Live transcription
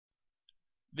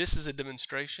This is a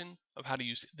demonstration of how to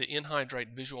use the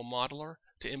nHydrate visual modeler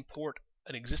to import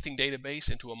an existing database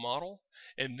into a model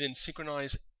and then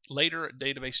synchronize later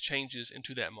database changes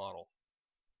into that model.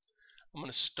 I'm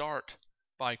going to start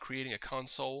by creating a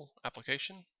console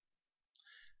application.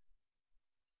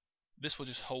 This will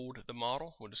just hold the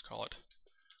model. We'll just call it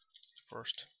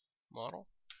first model.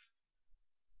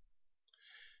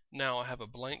 Now I have a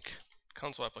blank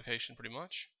console application pretty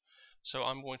much. So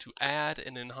I'm going to add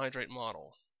an nHydrate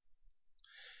model.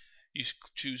 You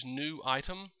choose new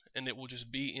item and it will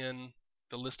just be in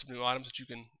the list of new items that you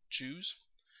can choose.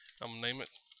 I'm going to name it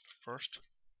first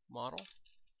model.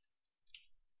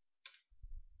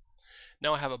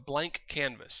 Now I have a blank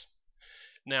canvas.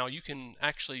 Now you can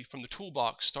actually from the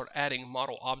toolbox start adding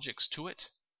model objects to it,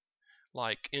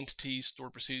 like entities,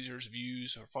 stored procedures,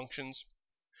 views, or functions.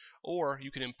 Or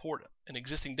you can import an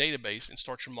existing database and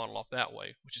start your model off that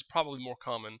way, which is probably more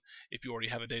common if you already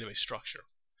have a database structure.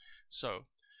 So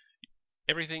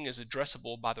everything is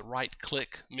addressable by the right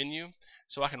click menu.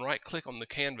 So I can right click on the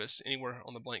canvas anywhere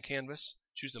on the blank canvas,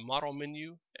 choose the model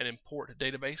menu and import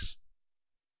database.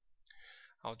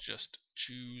 I'll just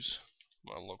choose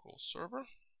my local server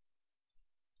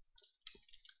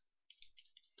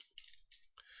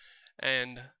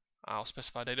and I'll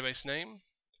specify database name,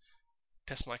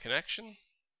 test my connection,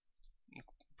 and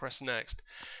press next.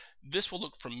 This will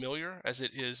look familiar as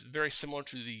it is very similar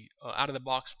to the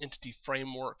out-of-the-box entity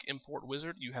framework import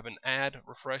wizard. You have an add,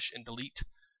 refresh, and delete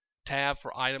tab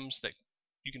for items that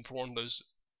you can perform those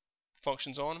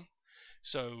functions on.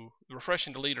 So the refresh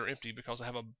and delete are empty because I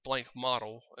have a blank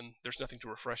model and there's nothing to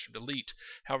refresh or delete.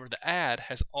 However, the add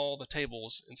has all the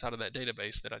tables inside of that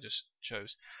database that I just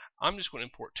chose. I'm just going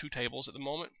to import two tables at the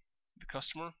moment, the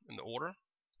customer and the order.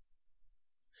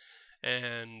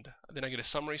 And then I get a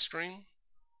summary screen.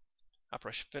 I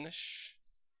press finish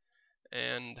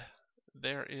and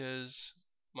there is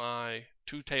my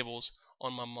two tables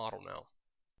on my model now.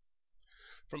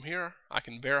 From here I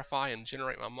can verify and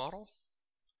generate my model.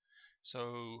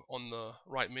 So on the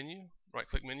right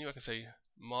click menu, I can say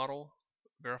model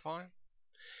verify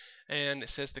and it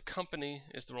says the company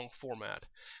is the wrong format.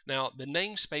 Now the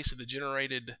namespace of the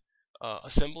generated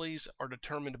assemblies are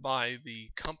determined by the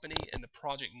company and the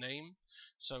project name.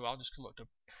 So I'll just come up to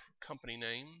company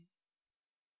name,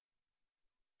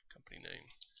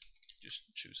 just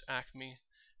choose Acme.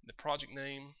 The project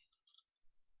name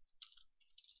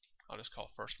I'll just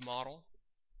call first model.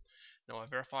 Now I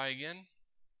verify again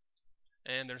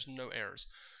and there's no errors.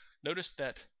 Notice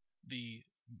that the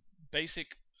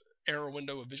basic error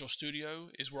window of Visual Studio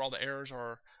is where all the errors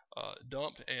are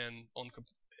dumped, and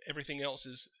everything else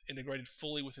is integrated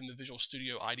fully within the Visual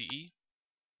Studio IDE.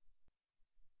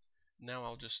 Now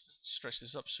I'll just stretch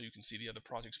this up so you can see the other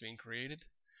projects being created.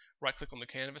 Right click on the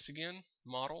canvas again,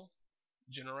 model,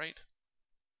 generate,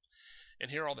 and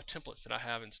here are all the templates that I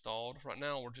have installed. Right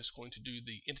now we're just going to do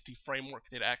the entity framework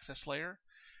data access layer,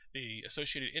 the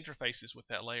associated interfaces with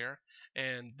that layer,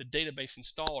 and the database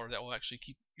installer that will actually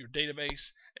keep your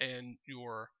database and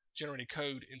your generated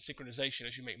code in synchronization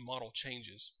as you make model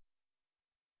changes.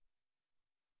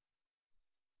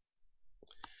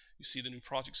 You see the new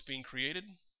projects being created.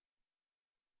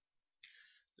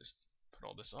 Just put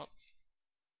all this up.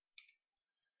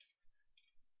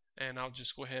 And I'll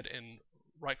just go ahead and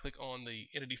right click on the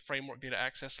entity framework data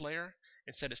access layer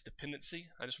and set its dependency.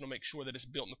 I just want to make sure that it's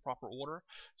built in the proper order,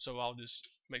 so I'll just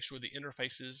make sure the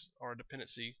interfaces are a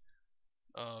dependency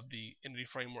of the entity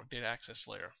framework data access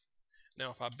layer. Now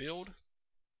if I build,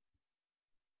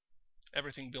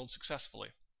 everything builds successfully.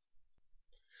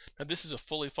 Now this is a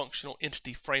fully functional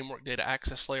entity framework data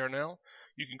access layer now.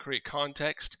 You can create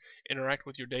context, interact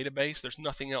with your database. There's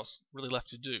nothing else really left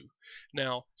to do.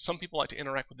 Now some people like to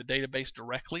interact with the database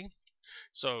directly.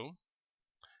 So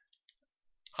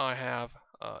I have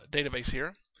a database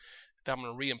here that I'm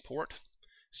going to re-import.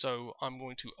 So I'm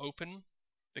going to open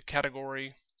the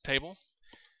category table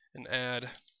and add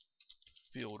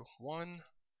field 1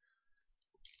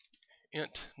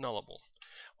 int nullable.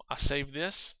 I save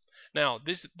this. Now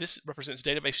this represents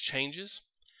database changes.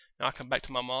 Now I come back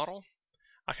to my model.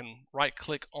 I can right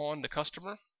click on the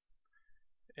customer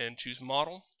and choose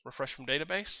model, refresh from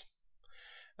database.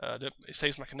 It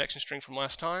saves my connection string from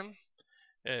last time.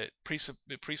 It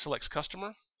pre-selects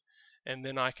customer, and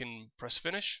then I can press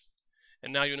finish.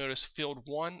 And now you'll notice field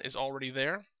 1 is already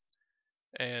there.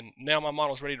 And now my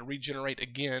model is ready to regenerate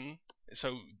again.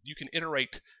 So you can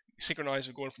iterate, synchronize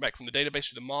going back from the database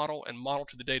to the model and model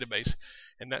to the database,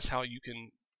 and that's how you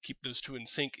can keep those two in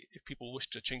sync if people wish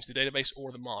to change the database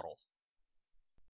or the model.